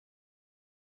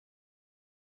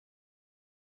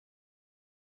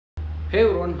Hey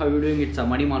everyone, how are you doing? It's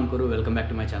Manukuru. Welcome back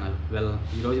to my channel. Well,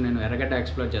 ఈ రోజు నేను ఎర్రగడ్డ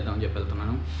explore చేద్దామని చెప్పి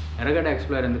వెళ్తున్నాను. ఎర్రగడ్డ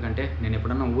ఎక్స్ప్లోర్ ఎందుకంటే నేను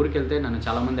ఎప్పుడన్నా ఊరికి వెళ్తే నన్ను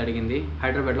చాలామంది అడిగింది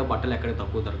హైదరాబాద్లో బట్టలు ఎక్కడ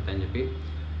తక్కువ దొరుకుతాయని చెప్పి.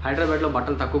 హైదరాబాద్లో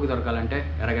బట్టలు తక్కువకి దొరకాలంటే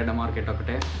ఎర్రగడ్డ మార్కెట్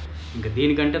ఒకటే, ఇంకా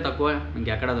దీనికంటే తక్కువ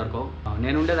ఇంకెక్కడ దొరకవు.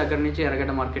 నేను ఉండే దగ్గర నుంచి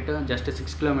ఎర్రగడ్డ మార్కెట్ జస్ట్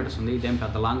 6 కిలోమీటర్స్ ఉంది, ఇదేం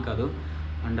పెద్ద లాంగ్ కాదు.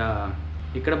 అండ్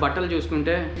ఇక్కడ బట్టలు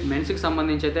చూసుకుంటే మెన్స్కి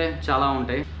సంబంధించి అయితే చాలా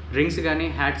ఉంటాయి. రింగ్స్ కానీ,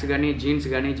 హ్యాట్స్ కానీ, జీన్స్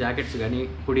కానీ, జాకెట్స్ కానీ,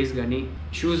 హుడీస్ కానీ,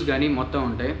 షూస్ కానీ మొత్తం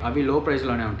ఉంటాయి. అవి లో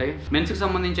ప్రైస్లోనే ఉంటాయి. మెన్స్కి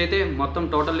సంబంధించి అయితే మొత్తం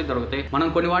టోటల్లీ దొరుకుతాయి. మనం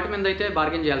కొన్ని వాటి మీద అయితే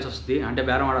బార్గెన్ చేయాల్సి వస్తుంది, అంటే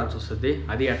బేరం ఆడాల్సి వస్తుంది.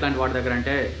 అది ఎట్లాంటి వాటి దగ్గర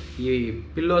అంటే ఈ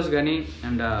పిల్లోస్ కానీ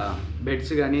అండ్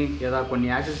బెడ్స్ కానీ, లేదా కొన్ని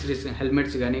యాక్సెసరీస్,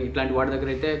 హెల్మెట్స్ కానీ ఇట్లాంటి వాటి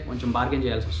దగ్గర అయితే కొంచెం బార్గెన్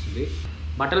చేయాల్సి వస్తుంది.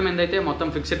 బట్టల మీద అయితే మొత్తం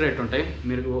ఫిక్స్డ్ రేట్ ఉంటాయి,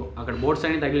 మీరు అక్కడ బోర్డ్స్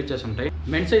అన్ని తగిలిచ్చేసి ఉంటాయి.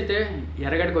 మెన్స్ అయితే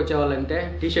ఎర్రగడ్డకి వచ్చే వాళ్ళంటే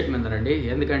టీషర్ట్ మీద రండి,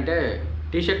 ఎందుకంటే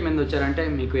టీషర్ట్ మీద వచ్చారంటే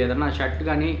మీకు ఏదైనా షర్ట్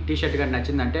కానీ టీషర్ట్ కానీ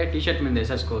నచ్చిందంటే టీషర్ట్ మీద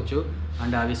వేసేసుకోవచ్చు.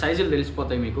 అండ్ అవి సైజులు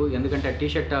తెలిసిపోతాయి మీకు, ఎందుకంటే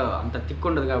టీషర్ట్ అంత థిక్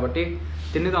ఉండదు కాబట్టి,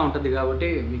 తిన్నుగా ఉంటుంది కాబట్టి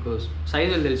మీకు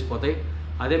సైజులు తెలిసిపోతాయి.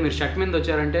 అదే మీరు షర్ట్ మీద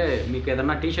వచ్చారంటే మీకు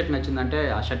ఏదైనా టీషర్ట్ నచ్చిందంటే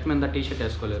ఆ షర్ట్ మీద టీషర్ట్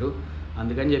వేసుకోలేరు.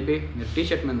 అందుకని చెప్పి మీరు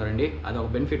టీషర్ట్ మీద రండి, అది ఒక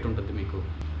బెనిఫిట్ ఉంటుంది మీకు.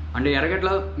 అండ్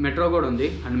ఎర్రగడ్డలో మెట్రో కూడా ఉంది.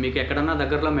 అండ్ మీకు ఎక్కడన్నా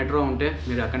దగ్గరలో మెట్రో ఉంటే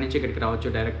మీరు అక్కడి నుంచి ఇక్కడికి రావచ్చు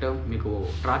డైరెక్ట్, మీకు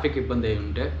ట్రాఫిక్ ఇబ్బంది అయి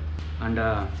ఉంటే. అండ్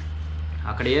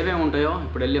అక్కడ ఏమేమి ఉంటాయో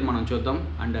ఇప్పుడు వెళ్ళి మనం చూద్దాం.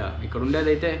 అండ్ ఇక్కడ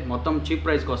ఉండేదైతే మొత్తం చీప్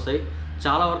ప్రైస్కి వస్తాయి,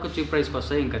 చాలా వరకు చీప్ ప్రైస్కి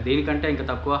వస్తాయి. ఇంకా దీనికంటే ఇంకా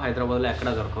తక్కువ హైదరాబాద్లో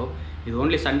ఎక్కడా దొరకవు. ఇది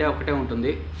ఓన్లీ సండే ఒకటే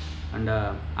ఉంటుంది. అండ్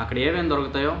అక్కడ ఏమేమి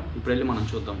దొరుకుతాయో ఇప్పుడు వెళ్ళి మనం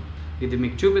చూద్దాం. ఇది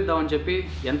మీకు చూపిద్దామని చెప్పి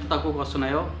ఎంత తక్కువకి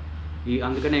వస్తున్నాయో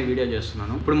అందుకనే వీడియో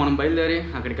చేస్తున్నాను. ఇప్పుడు మనం బయలుదేరి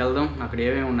అక్కడికి వెళ్దాం, అక్కడ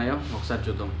ఏమేమి ఉన్నాయో ఒకసారి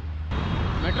చూద్దాం.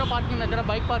 మెట్రో పార్కింగ్ దగ్గర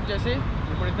బైక్ పార్క్ చేసి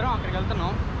ఇప్పుడు ఇద్దరం అక్కడికి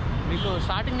వెళ్తున్నాం. మీకు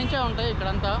స్టార్టింగ్ నుంచే ఉంటాయి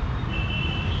ఇక్కడంతా.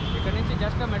 ఇక్కడ నుంచి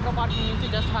జస్ట్ మెట్రో పార్కింగ్ నుంచి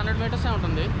జస్ట్ 100 మీటర్సే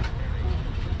ఉంటుంది.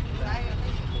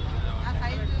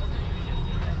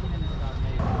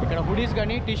 ఇక్కడ హుడీస్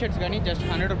కానీ, టీషర్ట్స్ కానీ జస్ట్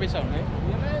 100 రూపీసే ఉన్నాయి.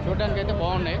 చూడడానికి అయితే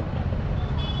బాగున్నాయి,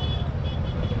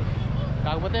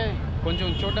 కాకపోతే కొంచెం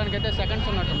చూడడానికి అయితే సెకండ్స్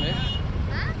ఉన్నట్టుంది.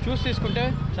 చూసి తీసుకుంటే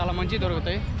చాలా మంచి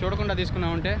దొరుకుతాయి, చూడకుండా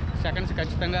తీసుకున్నామంటే సెకండ్స్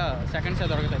ఖచ్చితంగా సెకండ్సే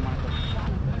దొరుకుతాయి మనకు.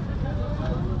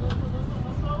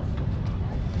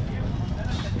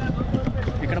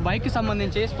 ఇక్కడ బైక్కి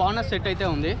సంబంధించి స్పానర్ సెట్ అయితే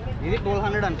ఉంది, ఇది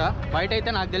 1200 అంట. బయట అయితే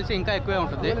నాకు తెలిసి ఇంకా ఎక్కువే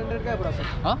ఉంటుంది.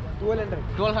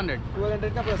 1200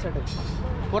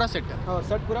 పూరా సెట్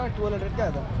పూరా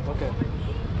 1200 ఓకే.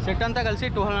 సెట్ అంతా కలిసి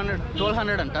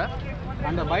 1200 అంట.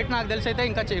 అండ్ బయట నాకు తెలిసి అయితే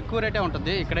ఇంకా ఎక్కువ రేటే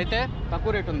ఉంటుంది, ఇక్కడైతే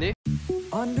తక్కువ రేట్ ఉంది.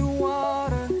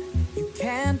 Underwater, you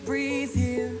can't breathe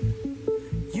here.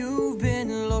 You've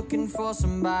been looking for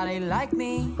somebody like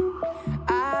me.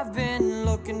 I've been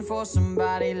looking for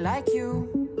somebody like you.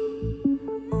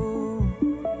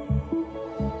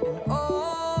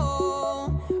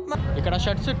 ఇక్కడ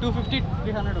షర్ట్స్ 250,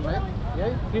 300 ఉన్నాయి.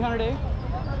 300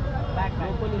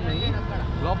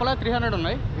 లోపల 300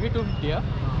 ఉన్నాయి. ఇవి 250.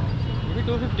 ఇవి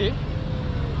 250.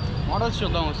 మోడల్స్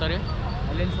చూద్దాం ఒకసారి.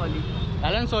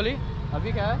 అలెన్ సోలీ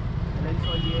అవి కా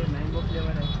మ్యాంగో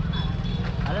ఫ్లేవర్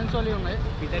అలెన్ సోలీ ఉన్నాయి.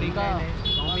 ఇంకా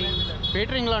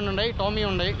పీటర్ ఇంగ్లాండ్ ఉన్నాయి, టామీ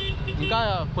ఉన్నాయి, ఇంకా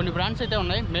కొన్ని బ్రాండ్స్ అయితే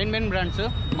ఉన్నాయి. మెయిన్ బ్రాండ్స్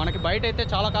మనకి బయట అయితే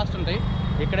చాలా కాస్ట్ ఉంటాయి,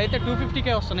 ఇక్కడైతే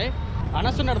 250కే వస్తున్నాయి.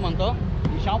 అనస్తున్నాడు మనతో,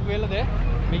 ఈ షాప్ వీళ్ళదే.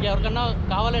 మీకు ఎవరికన్నా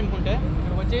కావాలనుకుంటే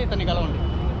ఇక్కడ వచ్చి ఇతన్ని కలవండి.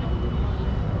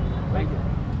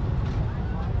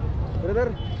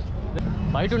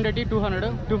 బయట ఉండేటి 200,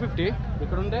 250,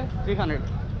 ఇక్కడ ఉండే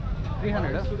 300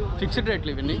 ఫిక్స్డ్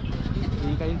రేట్లు ఇవన్నీ.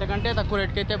 ఇంకా ఇంతకంటే తక్కువ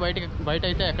రేట్కి అయితే బయట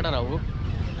అయితే ఎక్కడ రావు.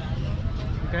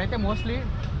 ఇక్కడైతే మోస్ట్లీ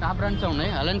టాప్ బ్రాండ్సే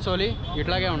ఉన్నాయి. అలెన్ సోలీ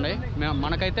ఇట్లాగే ఉన్నాయి.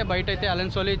 మనకైతే బయట అయితే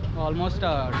అలెన్ సోలీ ఆల్మోస్ట్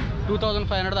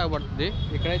 2500 దాకా పడుతుంది,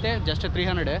 ఇక్కడైతే జస్ట్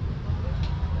 300.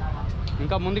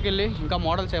 ఇంకా ముందుకెళ్ళి ఇంకా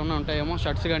మోడల్స్ ఏమైనా ఉంటాయేమో,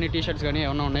 షర్ట్స్ కానీ టీషర్ట్స్ కానీ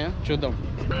ఏమైనా ఉన్నాయో చూద్దాం.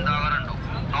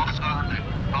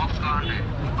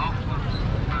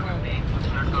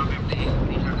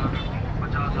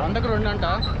 వందకు 2 అంట.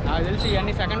 నాకు తెలిసి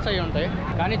ఇవన్నీ సెకండ్స్ అయ్యి ఉంటాయి,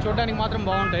 కానీ చూడడానికి మాత్రం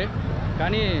బాగుంటాయి,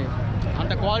 కానీ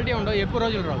అంత క్వాలిటీ ఉండవు, ఎక్కువ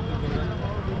రోజులు రావు.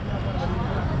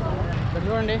 ఇక్కడ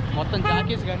చూడండి మొత్తం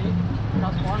జాకీస్ కానీ, ఇంకా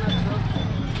స్పానర్స్,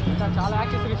 ఇంకా చాలా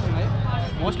యాక్సెసరీస్ ఉన్నాయి.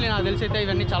 మోస్ట్లీ నాకు తెలిసి అయితే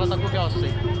ఇవన్నీ చాలా తక్కువగా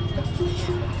వస్తాయి.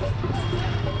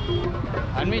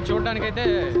 అన్నీ చూడడానికైతే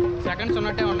సెకండ్స్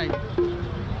ఉన్నట్టే ఉన్నాయి.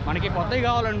 మనకి కొత్తవి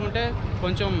కావాలనుకుంటే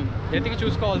కొంచెం ఎతికి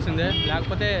చూసుకోవాల్సిందే,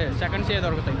 లేకపోతే సెకండ్సే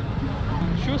దొరుకుతాయి.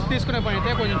 షూస్ తీసుకునే పని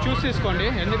అయితే కొంచెం చూసి తీసుకోండి,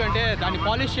 ఎందుకంటే దాన్ని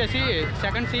పాలిష్ చేసి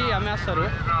సెకండ్స్ అమ్మేస్తారు.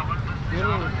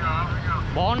 మీరు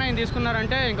బాగున్నాయని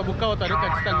తీసుకున్నారంటే ఇంకా బుక్ అవుతారు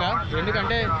ఖచ్చితంగా,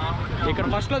 ఎందుకంటే ఇక్కడ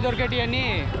ఫస్ట్లో దొరికేటివి అన్నీ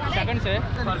సెకండ్సే.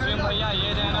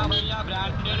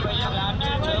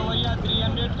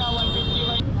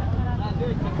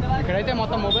 ఇక్కడైతే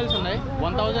మొత్తం మొబైల్స్ ఉన్నాయి.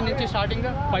 1000 నుంచి స్టార్టింగ్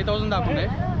 5000 దాకా ఉన్నాయి.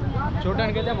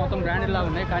 చూడడానికైతే మొత్తం బ్రాండెడ్ లాగా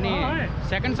ఉన్నాయి, కానీ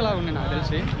సెకండ్స్ లాగా ఉన్నాయి నాకు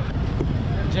తెలిసి.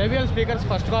 JBL స్పీకర్స్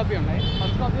ఫస్ట్ కాపీ ఉన్నాయి,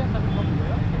 first copy and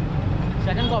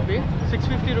second copy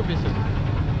 650 rupees.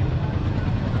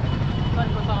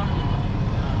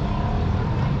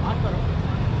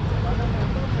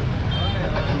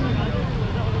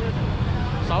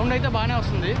 Sound అయితే బాగానే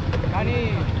వస్తుంది, కానీ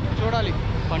చూడాలి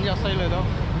పని చేస్తాయో లేదో.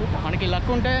 మనకి లక్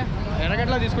ఉంటే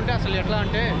ఎర్రగడ్డలో తీసుకుంటే అసలు ఎట్లా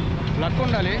అంటే లక్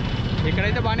ఉండాలి.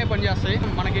 ఇక్కడైతే బాగానే పని చేస్తాయి,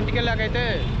 మనకి ఇంటికి వెళ్ళాకైతే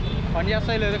పని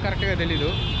చేస్తాయో లేదో కరెక్ట్గా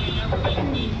తెలీదు.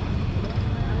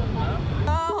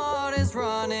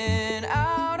 Running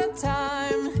out of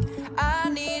time, I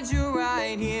need you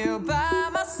right here by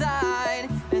my side,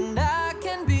 and I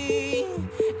can be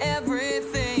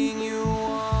everything you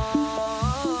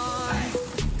want.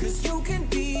 'Cause you can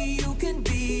be,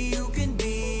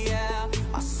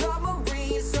 yeah, a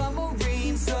submarine,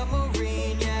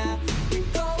 yeah. We're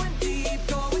going deep,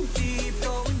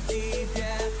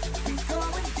 yeah. We're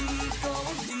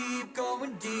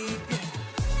going deep, yeah.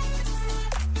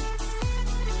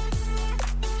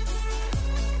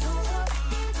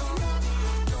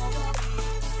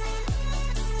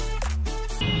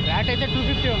 Rat అయితే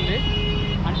 250 ఉంది,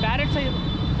 and parrots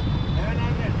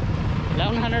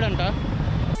 1100 అంట.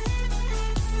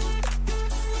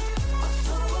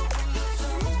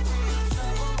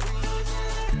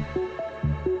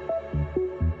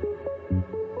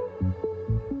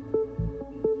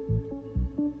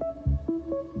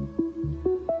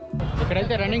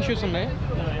 ఇక్కడైతే running shoes ఉన్నాయి,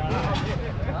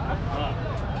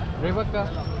 Reebok.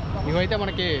 ఇవైతే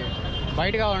మనకి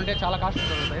బయట కావాలంటే చాలా కాస్ట్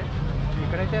దొరుకుతాయి.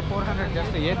 ఇక్కడైతే 400,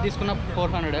 జస్ట్ ఏది తీసుకున్నా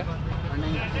 400. అండ్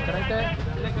ఇక్కడైతే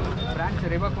బ్రాండ్స్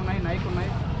రీబాక్ ఉన్నాయి, నైక్ ఉన్నాయి,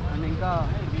 అండ్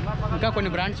ఇంకా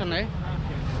కొన్ని బ్రాండ్స్ ఉన్నాయి.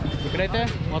 ఇక్కడైతే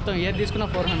మొత్తం ఏది తీసుకున్నా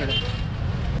 400.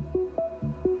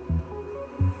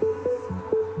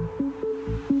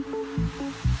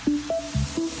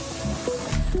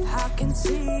 I can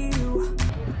see you.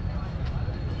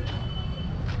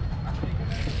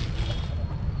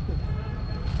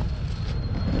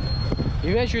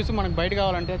 ఇవే షూస్ మనకు బయట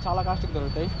కావాలంటే చాలా కాస్ట్కి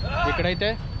దొరుకుతాయి. ఇక్కడైతే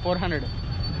 400.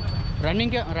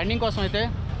 రన్నింగ్ కోసం అయితే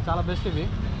చాలా బెస్ట్ ఇవి.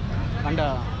 అండ్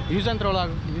యూజ్ అండ్ త్రో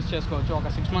లాగా యూజ్ చేసుకోవచ్చు. ఒక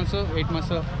 6 months 8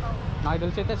 months, నాకు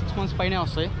తెలిసి అయితే 6 months పైనే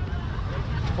వస్తాయి.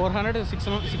 400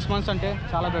 6 months అంటే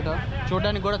చాలా బెటర్.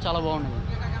 చూడడానికి కూడా చాలా బాగున్నాయి.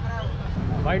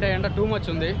 బయట ఎండ టూ మచ్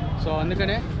ఉంది, సో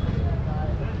అందుకనే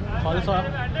పల్సా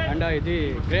అండ్ ఇది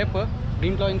గ్రేప్.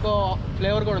 దీంట్లో ఇంకో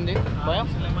ఫ్లేవర్ కూడా ఉంది,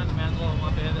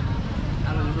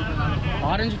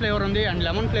 ఆరెంజ్ ఫ్లేవర్ ఉంది, అండ్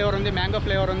లెమన్ ఫ్లేవర్ ఉంది, మ్యాంగో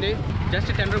ఫ్లేవర్ ఉంది.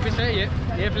 జస్ట్ 10 రూపీసే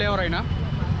ఏ ఫ్లేవర్ అయినా.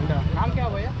 నామ్ క్యా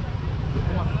భయ్యా?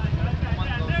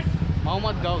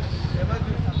 Mohammed Ghouse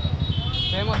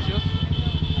famous juice.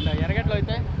 And ఎర్రగడ్డలో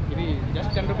అయితే ఇవి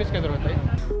జస్ట్ 10 రూపీస్కే దొరుకుతాయి.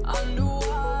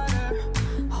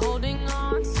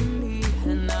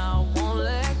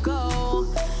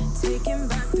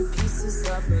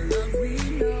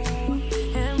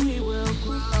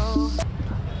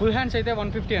 ఫుల్ హ్యాండ్స్ అయితే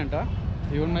 150 అంట.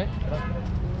 ఇవి ఉన్నాయి.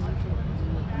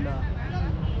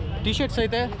 టీషర్ట్స్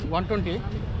అయితే 120.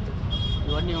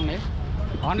 ఇవన్నీ ఉన్నాయి.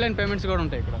 ఆన్లైన్ పేమెంట్స్ కూడా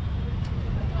ఉంటాయి ఇక్కడ.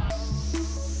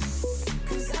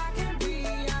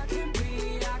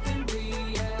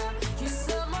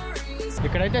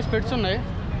 ఇక్కడైతే స్పెట్స్ ఉన్నాయి.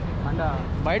 అండ్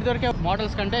బయట దొరికే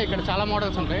మోడల్స్ కంటే ఇక్కడ చాలా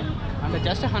మోడల్స్ ఉంటాయి. అండ్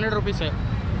జస్ట్ 100 రూపీసే.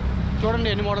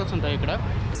 చూడండి ఎన్ని మోడల్స్ ఉంటాయి ఇక్కడ.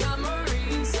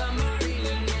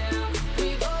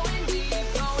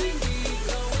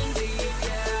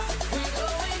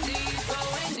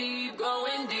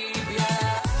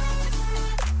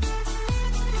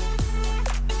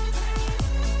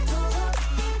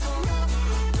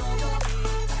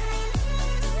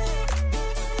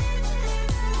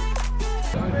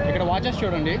 ఇక్కడ వాచెస్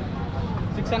చూడండి,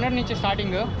 600 నుంచి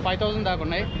స్టార్టింగ్ 5000 దాకా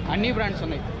ఉన్నాయి. అన్ని బ్రాండ్స్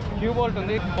ఉన్నాయి. క్యూబోల్ట్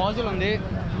ఉంది, పాజిల్ ఉంది,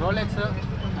 Rolex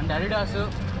and Adidas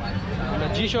and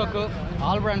జీషోక్,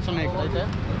 all brands ఉన్నాయి ఇక్కడైతే.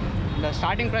 అండ్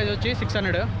స్టార్టింగ్ ప్రైస్ వచ్చి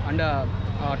 600 అండ్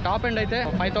టాప్ ఎండ్ అయితే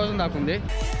 5000 దాకా ఉంది.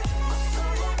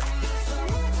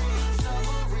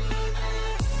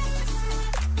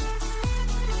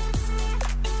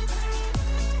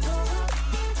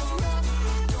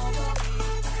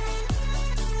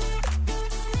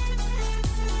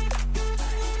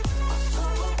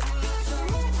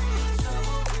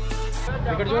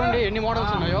 ఇక్కడ చూడండి ఎన్ని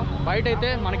మోడల్స్ ఉన్నాయో. బయట అయితే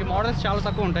మనకి మోడల్స్ చాలా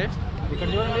తక్కువ ఉంటాయి. ఇక్కడ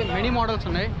చూడండి మెనీ మోడల్స్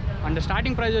ఉన్నాయి. అండ్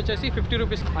స్టార్టింగ్ ప్రైస్ వచ్చేసి 50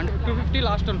 రూపీస్ అండ్ 250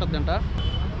 లాస్ట్ ఉంటుందంట.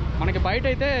 మనకి బయట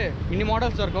అయితే ఇన్ని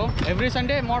మోడల్స్ దొరకవు. ఎవ్రీ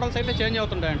సండే మోడల్స్ అయితే చేంజ్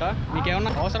అవుతుంటాయంట. మీకు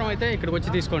ఏమన్నా అవసరం అయితే ఇక్కడికి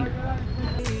వచ్చి తీసుకోండి.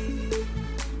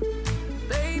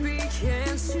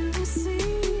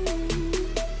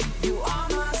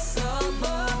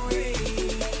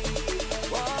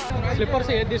 స్లిప్పర్స్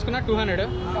ఏది తీసుకున్నా 200,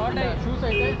 షూస్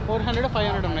అయితే 400,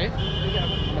 500 ఉన్నాయి.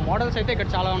 మోడల్స్ అయితే ఇక్కడ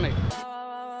చాలా ఉన్నాయి.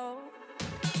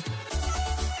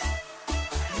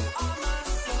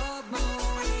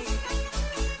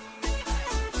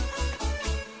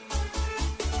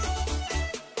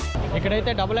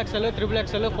 ఇక్కడైతే XXL,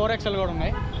 XXL, 4XL కూడా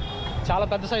ఉన్నాయి. చాలా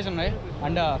పెద్ద సైజు ఉన్నాయి.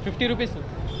 And 50 rupees,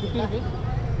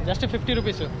 just 50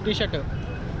 rupees T shirt.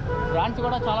 Brands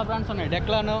కూడా చాలా బ్రాండ్స్ ఉన్నాయి.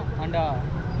 డెక్లాన్ అండ్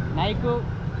నైక్,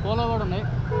 పోలో కూడా ఉన్నాయి.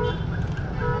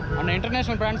 అండ్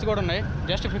ఇంటర్నేషనల్ బ్రాండ్స్ కూడా ఉన్నాయి.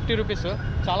 Just 50 rupees.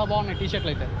 చాలా బాగున్నాయి టీషర్ట్లు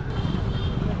అయితే.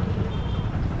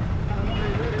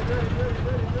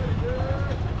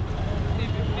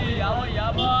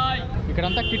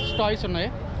 ఇక్కడంతా కిడ్స్ టాయ్స్ ఉన్నాయి.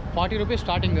 40 rupees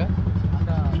starting.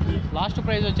 And last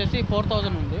price వచ్చేసి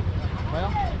 4000 ఉంది.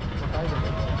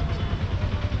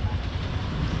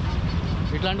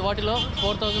 ఇట్లాంటి వాటిలో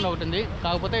 4000 ఒకటి ఉంది.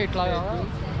 కాకపోతే ఇట్లా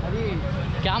అది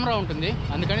కెమెరా ఉంటుంది,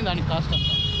 అందుకని దానికి కాస్ట్ అంత.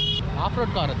 ఆఫ్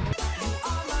రోడ్ కార్ అది.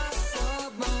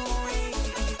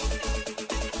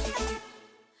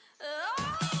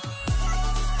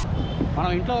 మనం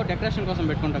ఇంట్లో డెకరేషన్ కోసం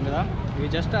పెట్టుకుంటాం కదా, ఇవి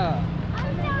జస్ట్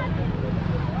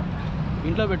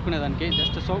ఇంట్లో పెట్టుకునేదానికి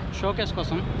జస్ట్ షోకేస్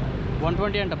కోసం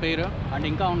 120 అంట పేరు. అండ్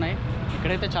ఇంకా ఉన్నాయి.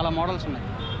 ఇక్కడైతే చాలా మోడల్స్ ఉన్నాయి.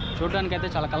 చూడడానికి అయితే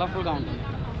చాలా కలర్ఫుల్గా ఉంటుంది.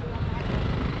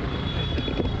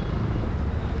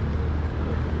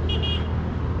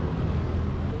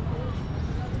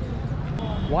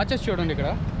 వాచెస్ చూడండి. ఇక్కడ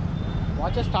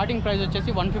వాచెస్ స్టార్టింగ్ ప్రైస్ వచ్చేసి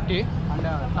 150 అండ్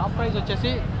టాప్ ప్రైస్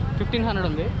వచ్చేసి 1500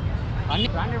 ఉంది. అన్ని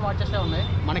బ్రాండెడ్ వాచెసే ఉన్నాయి.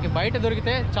 మనకి బయట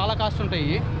దొరికితే చాలా కాస్ట్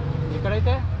ఉంటాయి.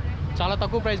 ఇక్కడైతే చాలా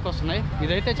తక్కువ ప్రైస్కి వస్తున్నాయి.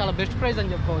 ఇదైతే చాలా బెస్ట్ ప్రైస్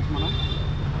అని చెప్పుకోవచ్చు మనం.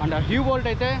 అండ్ హ్యూ బోల్ట్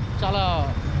అయితే చాలా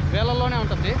వేలల్లోనే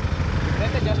ఉంటుంది.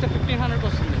 ఇక్కడైతే జస్ట్ 1500కి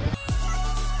వస్తుంది.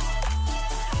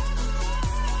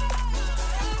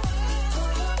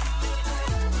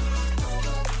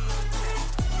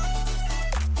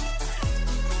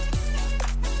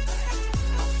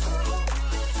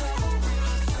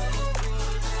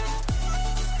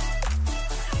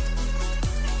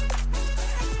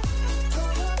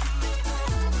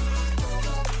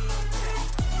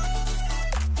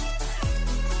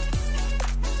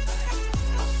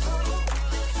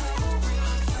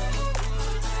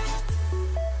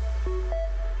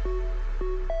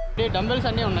 డంబెల్స్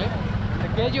అన్నీ ఉన్నాయి.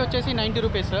 కేజీ వచ్చేసి 90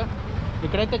 రూపీస్.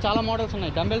 ఇక్కడైతే చాలా మోడల్స్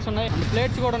ఉన్నాయి. డంబెల్స్ ఉన్నాయి, అండ్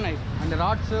ప్లేట్స్ కూడా ఉన్నాయి, అండ్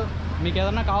రాడ్స్. మీకు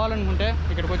ఏదన్నా కావాలనుకుంటే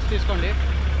ఇక్కడికి వచ్చి తీసుకోండి.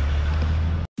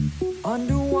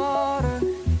 Underwater,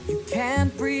 you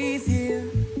can't breathe here.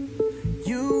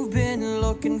 You've been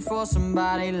looking for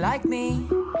somebody like me.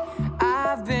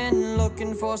 I've been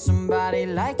looking for somebody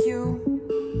like you.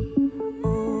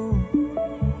 Ooh.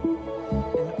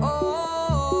 And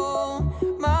oh,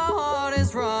 my heart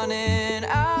is running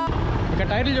out. ఇక్కడ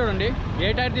టైర్లు చూడండి. ఏ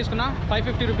టైర్ తీసుకున్నా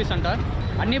 550 రూపీస్ అంట.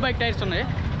 అన్ని బైక్ టైర్స్ ఉన్నాయి.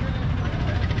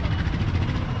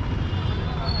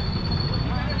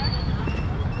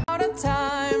 Out of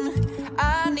time,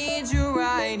 I need you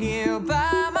right here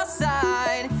by my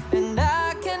side, and I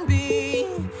can be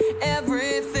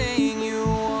everything you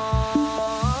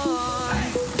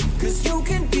want. 'Cause you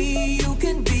can be, you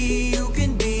can be, you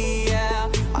can be,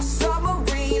 yeah, a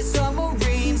submarine,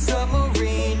 submarine,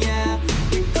 submarine, yeah.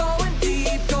 We're going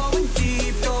deep, going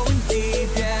deep, going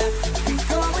deep, yeah. We're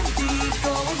going deep,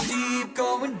 going deep,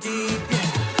 going deep, yeah.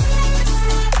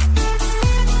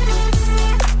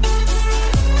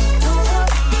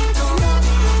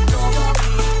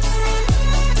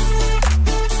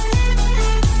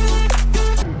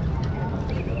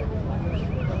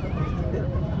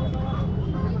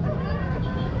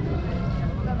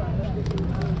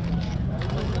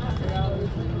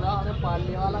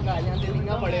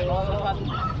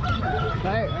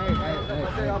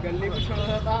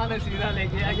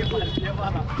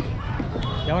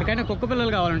 ఎవరికైనా కుక్క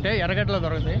పిల్లలు కావాలంటే ఎర్రగడ్డలో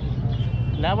దొరుకుతాయి.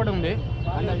 Labour ఉంది.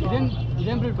 And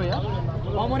ఇదేం breed పోయా?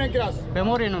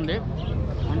 పెమోరియన్ ఉంది.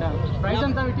 And price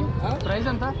ఎంత వీటి? ప్రైస్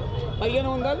ఎంత?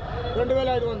 1500,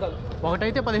 2500.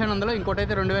 ఒకటైతే 1500,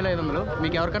 ఇంకోటైతే 2500.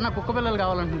 మీకు ఎవరికైనా కుక్క పిల్లలు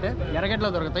కావాలనుకుంటే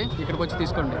ఎర్రగడ్డలో దొరుకుతాయి. ఇక్కడికి వచ్చి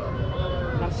తీసుకోండి.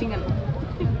 నర్సింగ్ అని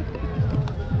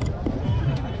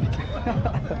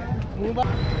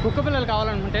కుక్క పిల్లలు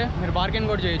కావాలనుకుంటే మీరు బార్గెన్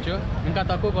కూడా చేయొచ్చు. ఇంకా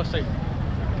తక్కువకి వస్తాయి.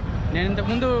 నేను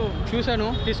ఇంతకుముందు చూశాను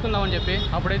తీసుకుందామని చెప్పి,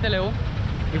 అప్పుడైతే లేవు.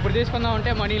 ఇప్పుడు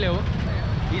తీసుకుందామంటే మనీ లేవు.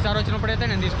 ఈసారి వచ్చినప్పుడైతే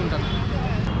నేను తీసుకుంటాను.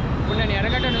 ఇప్పుడు నేను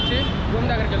ఎర్రగడ్డ నుంచి రూమ్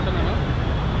దగ్గరికి వెళ్తున్నాను.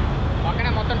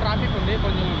 పక్కనే మొత్తం ట్రాఫిక్ ఉంది,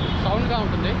 కొంచెం సౌండ్గా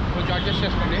ఉంటుంది, కొంచెం అడ్జస్ట్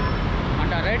చేసుకోండి.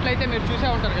 అంటే రేట్లు అయితే మీరు చూసే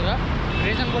ఉంటారు కదా,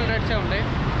 రీజనబుల్ రేట్సే ఉంటాయి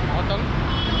మొత్తం.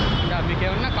 ఇంకా మీకు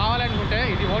ఏమన్నా కావాలనుకుంటే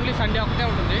ఇది ఓన్లీ సండే ఒకటే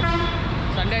ఉంటుంది.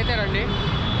 సండే అయితే రండి.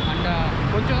 అండ్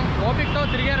కొంచెం ఓపికతో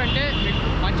తిరిగారంటే మీకు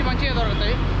మంచిగా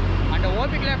దొరుకుతాయి. అంటే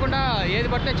ఓపిక లేకుండా ఏది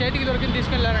పడితే చేతికి దొరికింది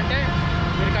తీసుకెళ్ళారంటే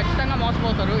మీరు ఖచ్చితంగా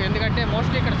మోసపోతారు. ఎందుకంటే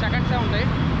మోస్ట్లీ ఇక్కడ సెకండ్సే ఉంటాయి.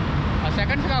 ఆ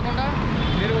సెకండ్స్ కాకుండా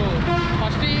మీరు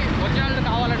ఫస్ట్ ఒరిజినల్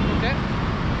కావాలనుకుంటే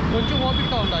కొంచెం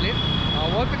ఓపికగా ఉండాలి. ఆ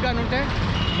ఓపికగా ఉంటే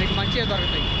మీకు మంచిగా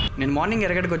దొరుకుతాయి. నేను మార్నింగ్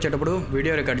ఎర్రగడ్డకి వచ్చేటప్పుడు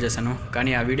వీడియో రికార్డ్ చేశాను,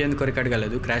 కానీ ఆ వీడియో ఎందుకు రికార్డ్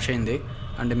కాలేదు, క్రాష్ అయింది.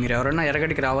 అండ్ మీరు ఎవరైనా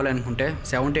ఎర్రగడ్డకి రావాలనుకుంటే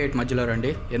 7 to 8 మధ్యలో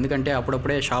రండి. ఎందుకంటే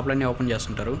అప్పుడప్పుడే షాపులన్నీ ఓపెన్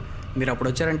చేస్తుంటారు. మీరు అప్పుడు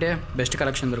వచ్చారంటే బెస్ట్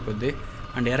కలెక్షన్ దొరుకుద్ది.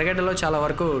 అండ్ ఎర్రగడ్డలో చాలా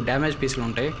వరకు డ్యామేజ్ పీసులు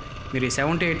ఉంటాయి. మీరు ఈ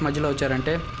 7 to 8 మధ్యలో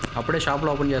వచ్చారంటే అప్పుడే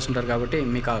షాపులో ఓపెన్ చేస్తుంటారు కాబట్టి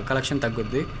మీకు ఆ కలెక్షన్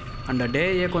తగ్గుద్ది. అండ్ డే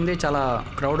ఏ కొంది చాలా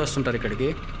క్రౌడ్ వస్తుంటారు ఇక్కడికి.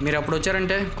 మీరు అప్పుడు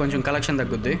వచ్చారంటే కొంచెం కలెక్షన్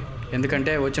తగ్గుద్ది.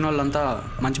 ఎందుకంటే వచ్చిన వాళ్ళంతా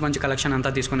మంచి మంచి కలెక్షన్ అంతా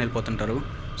తీసుకొని వెళ్ళిపోతుంటారు.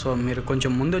 సో మీరు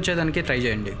కొంచెం ముందు వచ్చేదానికి ట్రై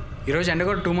చేయండి. ఈరోజు ఎండ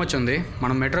కూడా టూ మచ్ ఉంది.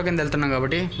 మనం మెట్రో కింద వెళ్తున్నాం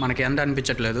కాబట్టి మనకి ఎండ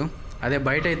అనిపించట్లేదు. అదే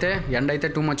బయట అయితే ఎండ అయితే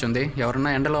టూ మచ్ ఉంది.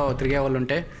 ఎవరన్నా ఎండలో తిరిగే వాళ్ళు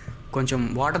ఉంటే కొంచెం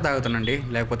వాటర్ తాగుతానండి,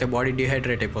 లేకపోతే బాడీ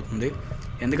డిహైడ్రేట్ అయిపోతుంది.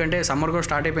 ఎందుకంటే సమ్మర్ కూడా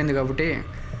స్టార్ట్ అయిపోయింది కాబట్టి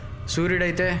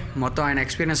సూర్యుడైతే మొత్తం ఆయన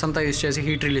ఎక్స్పీరియన్స్ అంతా యూజ్ చేసి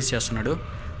హీట్ రిలీజ్ చేస్తున్నాడు.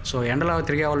 సో ఎండలో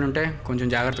తిరిగే వాళ్ళు ఉంటే కొంచెం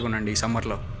జాగ్రత్తగా ఉండండి ఈ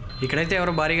సమ్మర్లో. ఇక్కడైతే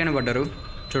ఎవరో భారీగానే పడ్డారు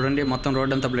చూడండి, మొత్తం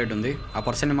రోడ్ అంతా బ్లేడ్ ఉంది. ఆ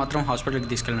పర్సన్ని మాత్రం హాస్పిటల్కి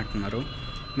తీసుకెళ్ళినట్టున్నారు.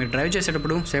 మీరు డ్రైవ్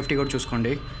చేసేటప్పుడు సేఫ్టీ కూడా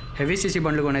చూసుకోండి. హెవీ సీసీ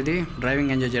బండ్లు అనేది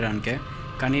డ్రైవింగ్ ఎంజాయ్ చేయడానికే,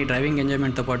 కానీ డ్రైవింగ్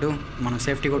ఎంజాయ్మెంట్తో పాటు మనం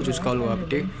సేఫ్టీ కూడా చూసుకోవాలి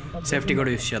కాబట్టి సేఫ్టీ కూడా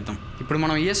యూస్ చేద్దాం. ఇప్పుడు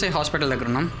మనం ఈఎస్ఐ హాస్పిటల్ దగ్గర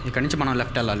ఉన్నాం. ఇక్కడ నుంచి మనం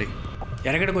లెఫ్ట్ వెళ్ళాలి.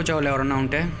 ఎర్రగడ్డకు వచ్చే వాళ్ళు ఎవరన్నా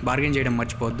ఉంటే బార్గెన్ చేయడం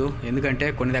మర్చిపోవద్దు. ఎందుకంటే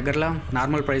కొన్ని దగ్గరలో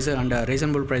నార్మల్ ప్రైస్ అండ్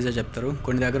రీజనబుల్ ప్రైజే చెప్తారు,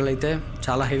 కొన్ని దగ్గరలో అయితే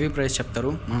చాలా హెవీ ప్రైస్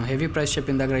చెప్తారు. మనం హెవీ ప్రైస్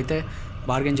చెప్పిన దగ్గర అయితే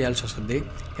బార్గెన్ చేయాల్సి వస్తుంది.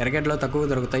 ఎర్రగడ్డలో తక్కువ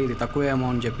దొరుకుతాయి, ఇది తక్కువేమో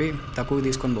అని చెప్పి తక్కువ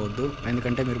తీసుకొని పోవద్దు,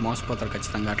 ఎందుకంటే మీరు మోసపోతారు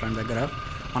ఖచ్చితంగా అట్లాంటి దగ్గర.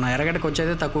 మనం ఎర్రగడ్డకు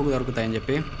వచ్చేదే తక్కువకు దొరుకుతాయని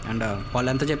చెప్పి అండ్ వాళ్ళు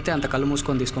ఎంత చెప్తే అంత కళ్ళు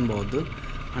మూసుకొని తీసుకొని పోవద్దు.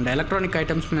 అండ్ ఎలక్ట్రానిక్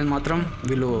ఐటమ్స్ మీద మాత్రం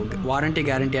వీళ్ళు వారంటీ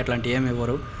గ్యారంటీ అట్లాంటివి ఏమి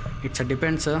ఇవ్వరు. It's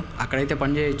depends. అక్కడైతే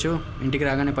పని చేయొచ్చు, ఇంటికి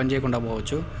రాగానే పని చేయకుండా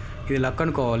పోవచ్చు. ఇది లక్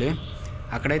అనుకోవాలి.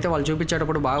 అక్కడైతే వాళ్ళు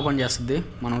చూపించేటప్పుడు బాగా పని చేస్తుంది.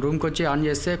 మనం రూమ్కి వచ్చి ఆన్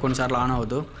చేస్తే కొన్నిసార్లు ఆన్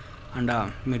అవ్వదు. అండ్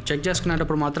మీరు చెక్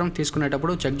చేసుకునేటప్పుడు మాత్రం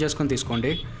తీసుకునేటప్పుడు చెక్ చేసుకొని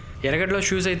తీసుకోండి. ఎర్రగడ్డలో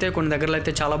షూస్ అయితే కొన్ని దగ్గరలో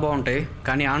అయితే చాలా బాగుంటాయి,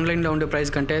 కానీ ఆన్లైన్లో ఉండే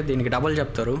ప్రైస్ కంటే దీనికి డబల్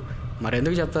చెప్తారు. మరి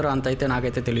ఎందుకు చెప్తారో అంత అయితే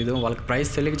నాకైతే తెలీదు. వాళ్ళకి ప్రైస్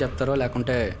తెలియక చెప్తారో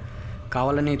లేకుంటే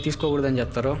కావాలని తీసుకోకూడదని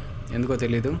చెప్తారో ఎందుకో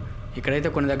తెలీదు. ఇక్కడైతే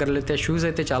కొన్ని దగ్గరలో అయితే షూస్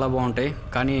అయితే చాలా బాగుంటాయి,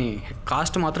 కానీ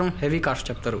కాస్ట్ మాత్రం హెవీ కాస్ట్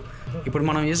చెప్తారు. ఇప్పుడు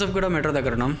మనం యూసఫ్గూడ మెట్రో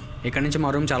దగ్గర ఉన్నాం. ఇక్కడ నుంచి మా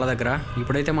రూమ్ చాలా దగ్గర.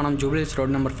 ఇప్పుడైతే మనం జూబ్లీహిల్స్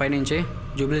రోడ్ నెంబర్ 5 నుంచి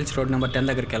జూబ్లీహిల్స్ రోడ్ నెంబర్ 10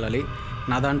 దగ్గరికి వెళ్ళాలి.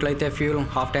 నా దాంట్లో అయితే ఫ్యూల్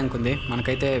హాఫ్ ట్యాంక్ ఉంది,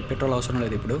 మనకైతే పెట్రోల్ అవసరం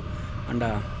లేదు ఇప్పుడు. అండ్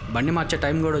బండి మార్చే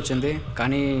టైం కూడా వచ్చింది,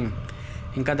 కానీ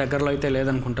ఇంకా దగ్గరలో అయితే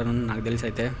లేదనుకుంటాను నాకు తెలిసి.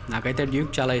 అయితే నాకైతే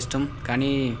డ్యూక్ చాలా ఇష్టం,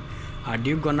 కానీ ఆ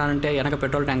డ్యూక్ కొన్నానంటే వెనక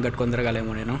పెట్రోల్ ట్యాంక్ కట్టుకొని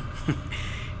తిరగాలేమో నేను.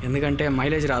 ఎందుకంటే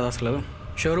మైలేజ్ రాదు అసలు.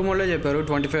 షోరూమ్ వాళ్ళే చెప్పారు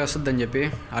 25 వస్తుందని చెప్పి.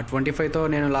 ఆ 25తో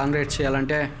నేను లాంగ్ రైడ్స్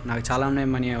చేయాలంటే నాకు చాలానే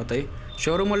మనీ అవుతాయి.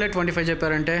 షోరూమ్ వాళ్ళే 25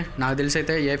 చెప్పారంటే నాకు తెలిసి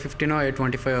అయితే A15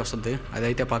 A25 వస్తుంది,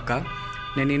 అదైతే పక్కా.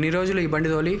 నేను ఇన్ని రోజులు ఈ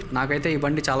బండి తోలి నాకైతే ఈ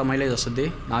బండి చాలా మైలేజ్ వస్తుంది.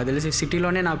 నాకు తెలిసి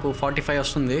సిటీలోనే నాకు 45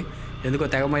 వస్తుంది. ఎందుకో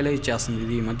తెగ మైలేజ్ ఇచ్చేస్తుంది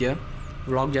ఇది ఈ మధ్య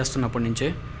వ్లాగ్ చేస్తున్నప్పటి నుంచి.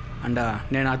 అండ్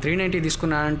నేను ఆ 390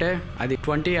 తీసుకున్నానంటే అది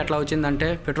 20 అట్లా వచ్చిందంటే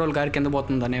పెట్రోల్ కారు కింద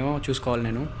పోతుందనేమో చూసుకోవాలి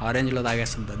నేను. ఆ రేంజ్లో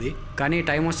తాగేస్తుంది అది. కానీ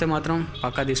టైం వస్తే మాత్రం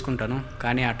పక్కా తీసుకుంటాను,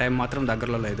 కానీ ఆ టైం మాత్రం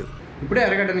దగ్గరలో లేదు. ఇప్పుడే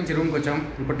ఎర్రగడ్డ నుంచి రూమ్కి వచ్చాం.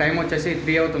 ఇప్పుడు టైం వచ్చేసి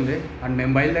 3 అవుతుంది. అండ్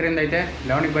మేము బయలుదేరింది అయితే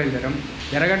 11కి బయలుదేరాం.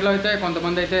 ఎర్రగడ్డలో అయితే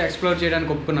కొంతమంది అయితే ఎక్స్ప్లోర్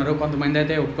చేయడానికి ఒప్పుకున్నారు, కొంతమంది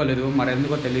అయితే ఒప్పుకోలేదు, మరి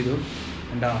ఎందుకో తెలీదు.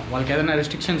 అండ్ వాళ్ళకి ఏదైనా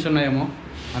రెస్ట్రిక్షన్స్ ఉన్నాయేమో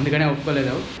అందుకనే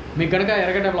ఒప్పుకోలేదు. మీకు కనుక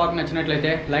ఎర్రగడ్డ బ్లాగ్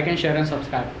నచ్చినట్లయితే like and share and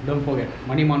subscribe. Don't forget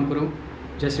money మాన్కురు.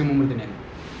 Just remember the name.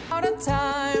 Out of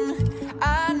time,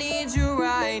 I need you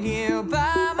right here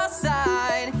by